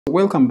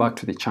Welcome back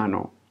to the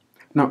channel.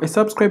 Now, a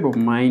subscriber of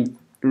mine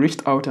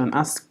reached out and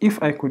asked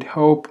if I could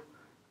help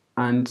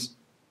and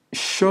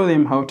show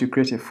them how to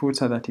create a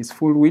footer that is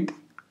full width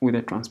with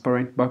a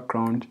transparent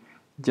background,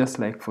 just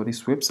like for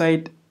this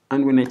website.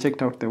 And when I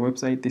checked out the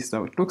website, this is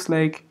how it looks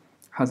like.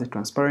 It has a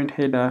transparent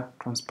header,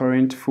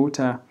 transparent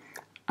footer,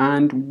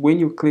 and when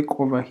you click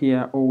over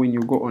here or when you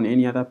go on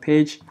any other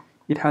page,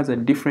 it has a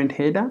different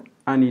header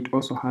and it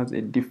also has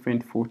a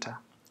different footer.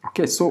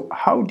 Okay, so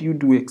how do you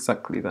do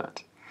exactly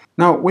that?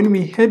 Now, when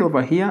we head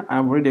over here,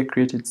 I've already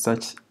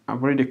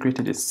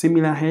created a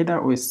similar header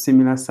or a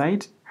similar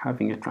site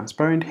having a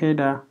transparent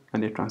header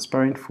and a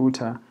transparent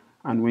footer.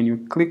 And when you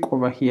click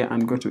over here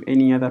and go to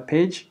any other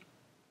page,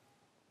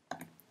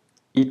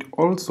 it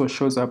also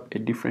shows up a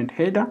different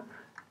header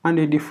and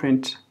a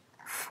different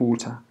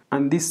footer.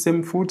 And this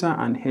same footer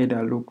and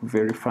header look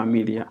very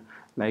familiar,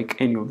 like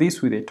any of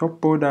this with a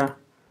top border.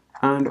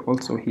 And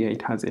also here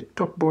it has a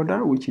top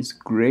border which is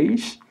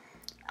grayish,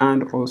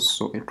 and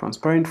also a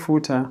transparent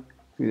footer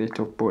with a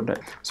top border.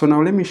 So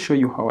now let me show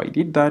you how I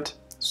did that.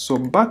 So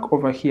back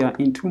over here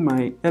into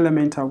my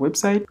Elementor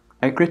website,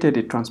 I created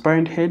a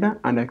transparent header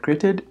and I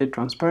created a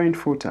transparent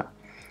footer.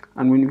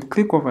 And when you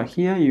click over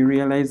here, you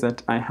realize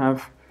that I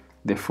have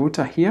the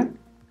footer here,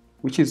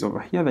 which is over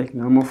here like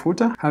normal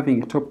footer,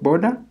 having a top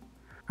border,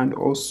 and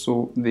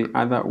also the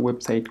other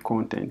website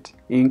content,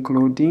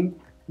 including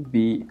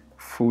the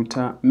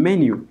footer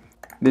menu.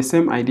 The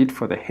same I did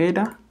for the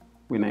header.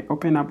 When I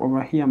open up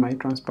over here my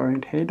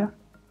transparent header,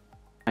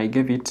 I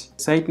gave it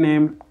site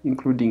name,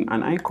 including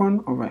an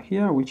icon over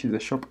here, which is a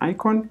shop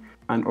icon,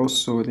 and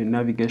also the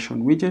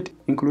navigation widget,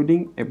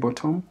 including a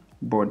bottom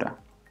border.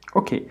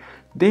 Okay,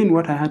 then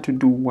what I had to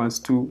do was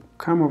to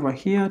come over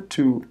here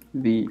to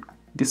the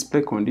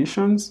display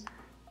conditions,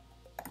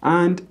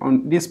 and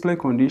on display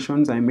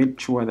conditions, I made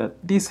sure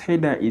that this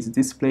header is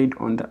displayed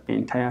on the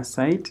entire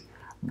site,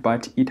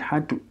 but it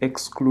had to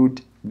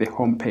exclude the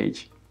home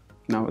page.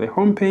 Now the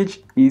home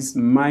page is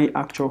my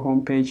actual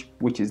home page,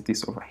 which is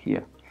this over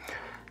here.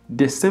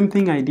 The same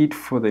thing I did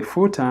for the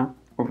footer.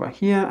 Over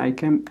here I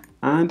came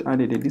and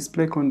added a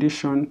display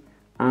condition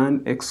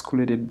and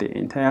excluded the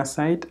entire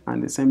site, and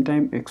at the same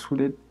time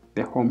excluded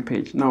the home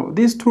page. Now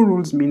these two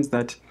rules means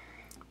that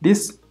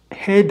this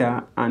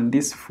header and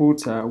this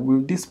footer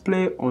will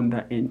display on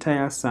the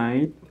entire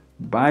site,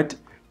 but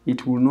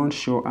it will not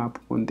show up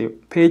on the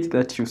page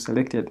that you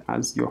selected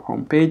as your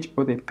home page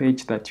or the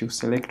page that you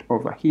select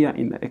over here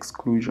in the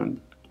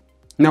exclusion.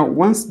 Now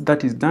once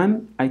that is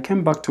done, I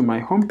came back to my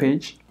home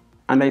page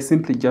and I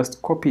simply just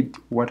copied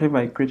whatever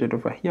I created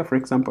over here. For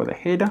example, the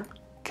header,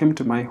 came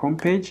to my home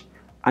page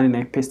and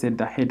then I pasted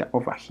the header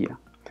over here.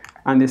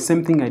 And the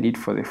same thing I did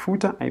for the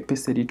footer, I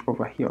pasted it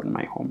over here on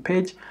my home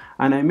page,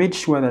 and I made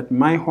sure that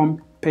my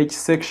home page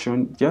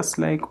section, just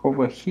like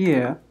over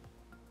here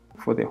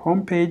for the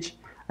home page,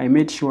 I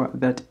made sure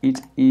that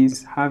it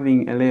is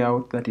having a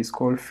layout that is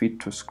called fit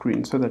to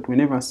screen, so that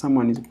whenever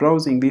someone is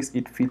browsing this,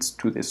 it fits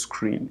to the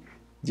screen,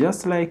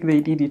 just like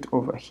they did it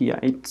over here.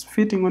 It's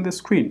fitting on the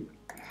screen.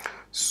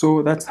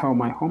 So that's how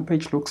my home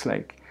page looks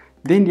like.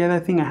 Then the other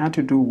thing I had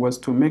to do was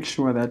to make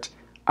sure that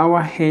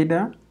our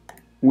header,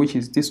 which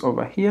is this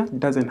over here,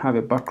 doesn't have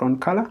a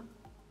background color.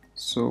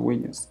 So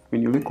when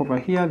you look over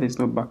here, there's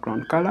no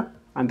background color,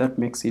 and that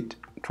makes it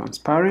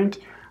transparent.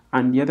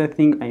 And the other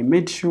thing, I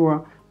made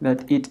sure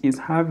that it is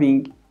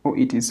having, or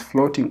it is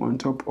floating on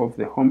top of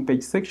the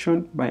homepage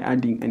section by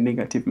adding a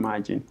negative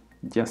margin,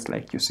 just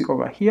like you see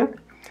over here.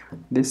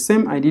 The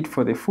same I did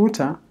for the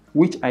footer,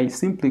 which I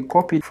simply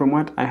copied from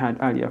what I had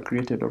earlier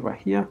created over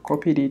here,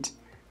 copied it,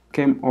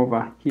 came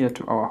over here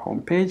to our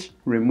home page,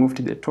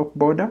 removed the top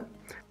border,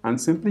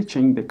 and simply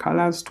changed the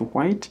colors to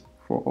white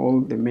for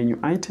all the menu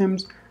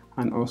items,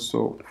 and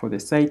also for the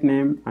site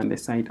name and the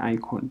site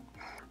icon.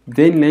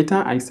 Then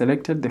later I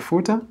selected the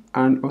footer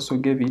and also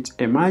gave it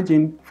a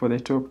margin for the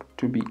top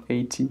to be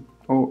 80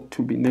 or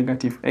to be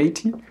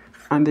 -80,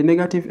 and the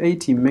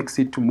 -80 makes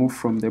it to move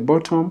from the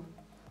bottom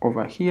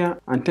over here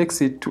and takes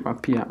it to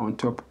appear on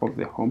top of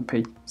the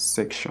homepage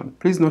section.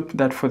 Please note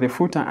that for the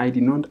footer I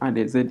did not add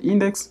a Z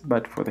index,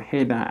 but for the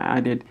header I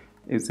added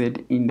a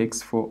Z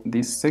index for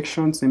this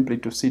section, simply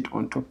to sit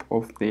on top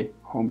of the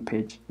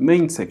homepage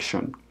main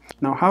section.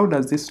 Now how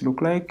does this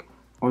look like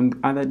on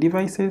other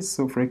devices?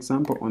 So for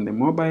example, on the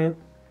mobile,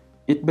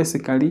 it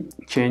basically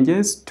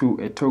changes to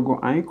a toggle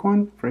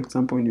icon. For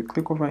example, when you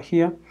click over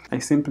here, I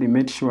simply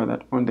made sure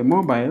that on the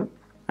mobile,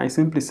 I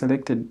simply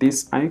selected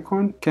this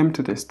icon, came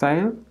to the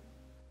style,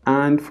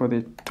 and for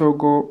the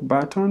toggle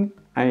button,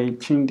 I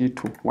changed it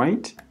to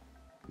white.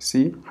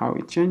 See how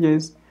it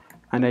changes,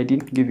 and I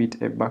didn't give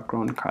it a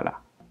background color.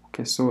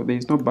 Okay, so there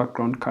is no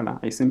background color.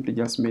 I simply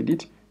just made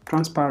it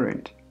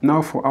transparent.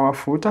 Now for our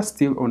footer,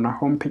 still on our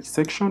homepage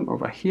section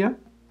over here,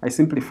 I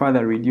simply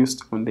further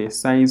reduced on the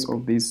size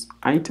of these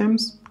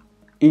items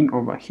in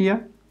over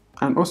here,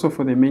 and also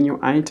for the menu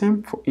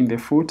item in the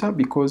footer,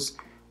 because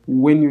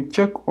when you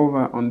check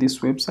over on this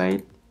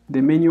website,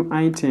 the menu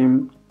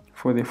item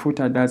for the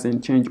footer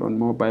doesn't change on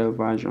mobile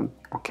version.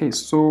 Okay,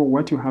 so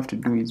what you have to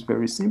do is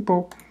very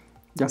simple.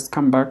 just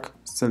come back,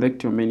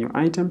 select your menu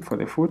item for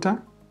the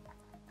footer,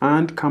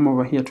 and come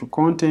over here to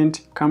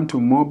content, come to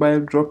mobile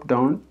drop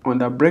down. On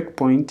the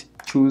breakpoint,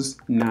 choose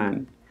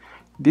none.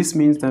 This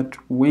means that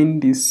when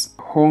this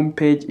home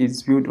page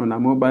is viewed on a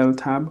mobile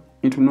tab,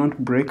 it will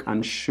not break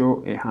and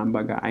show a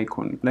hamburger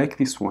icon like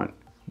this one.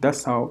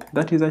 That's how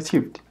that is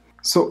achieved.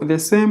 So the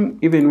same,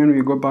 even when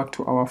we go back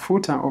to our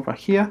footer over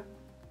here,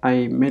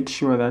 I made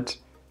sure that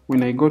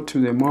when I go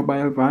to the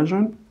mobile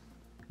version,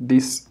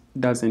 this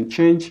doesn't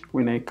change.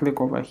 When I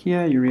click over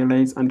here, you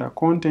realize under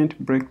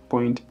content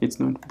breakpoint, it's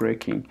not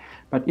breaking.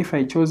 But if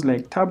I chose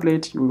like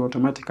tablet, you will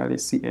automatically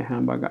see a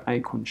hamburger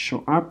icon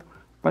show up.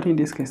 But in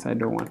this case, I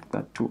don't want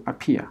that to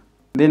appear.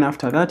 Then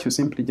after that, you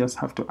simply just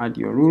have to add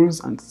your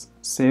rules and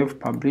save,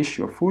 publish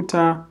your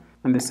footer.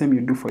 And the same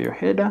you do for your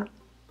header.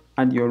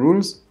 Add your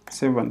rules,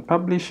 save and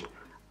publish,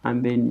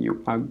 and then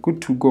you are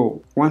good to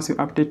go. Once you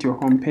update your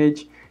home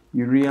page,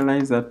 you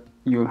realize that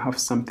you'll have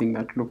something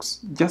that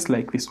looks just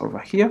like this over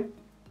here,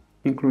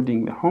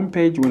 including the home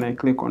page. When I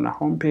click on the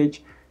home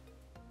page,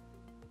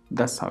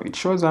 that's how it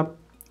shows up.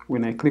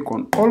 When I click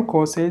on all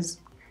courses,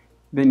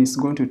 then it's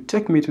going to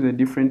take me to the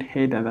different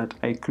header that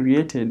I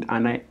created,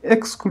 and I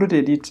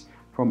excluded it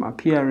from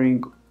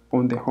appearing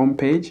on the home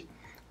page,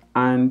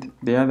 and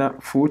the other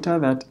footer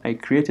that I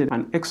created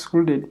and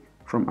excluded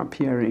from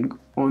appearing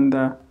on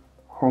the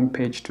home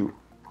page too.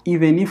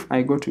 Even if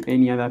I go to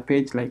any other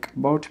page like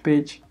about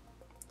page,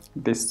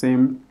 the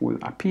same will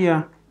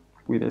appear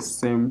with the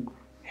same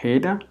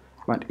header.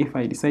 But if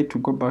I decide to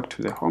go back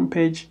to the home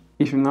page,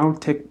 it will now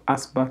take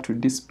us back to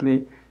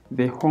display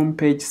the home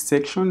page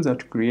sections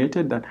that we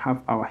created that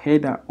have our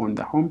header on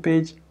the home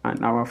page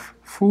and our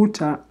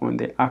footer on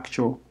the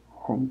actual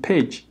home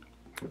page.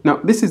 Now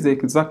this is the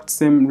exact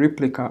same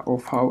replica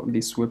of how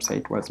this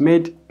website was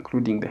made,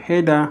 including the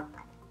header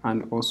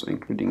and also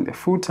including the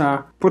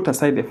footer. Put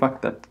aside the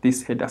fact that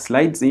this header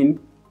slides in.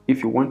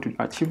 If you want to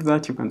achieve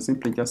that, you can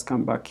simply just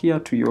come back here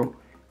to your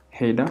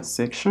header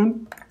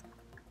section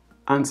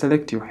and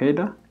select your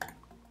header.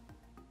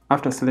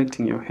 After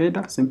selecting your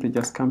header, simply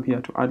just come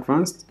here to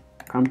advanced,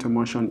 come to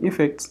motion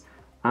effects,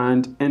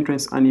 and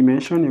entrance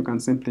animation. You can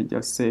simply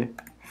just say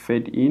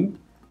fade in,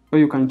 or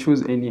you can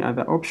choose any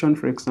other option,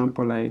 for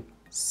example like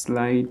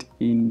slide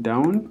in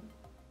down,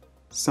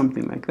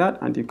 something like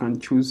that, and you can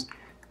choose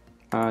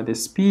the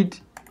speed,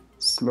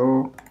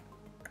 slow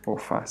or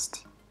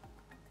fast.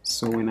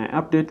 So when I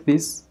update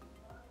this,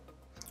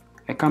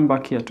 I come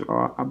back here to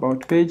our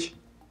about page.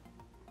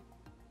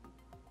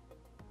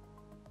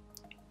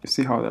 You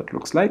see how that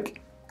looks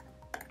like.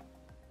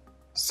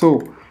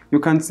 So you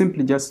can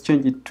simply just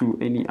change it to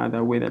any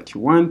other way that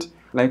you want,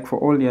 like for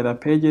all the other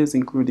pages,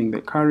 including the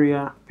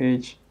career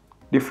page,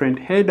 different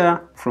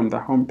header from the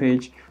home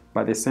page,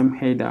 but the same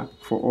header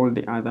for all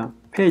the other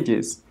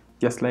pages,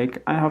 just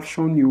like I have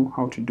shown you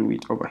how to do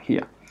it over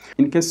here.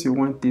 In case you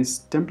want these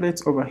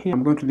templates over here,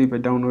 I'm going to leave a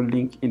download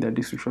link in the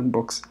description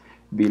box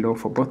below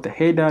for both the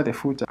header, the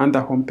footer, and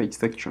the homepage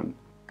section.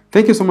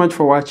 Thank you so much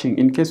for watching.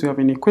 In case you have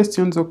any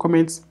questions or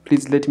comments,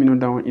 please let me know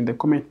down in the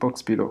comment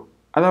box below.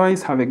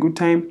 Otherwise, have a good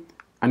time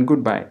and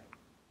goodbye.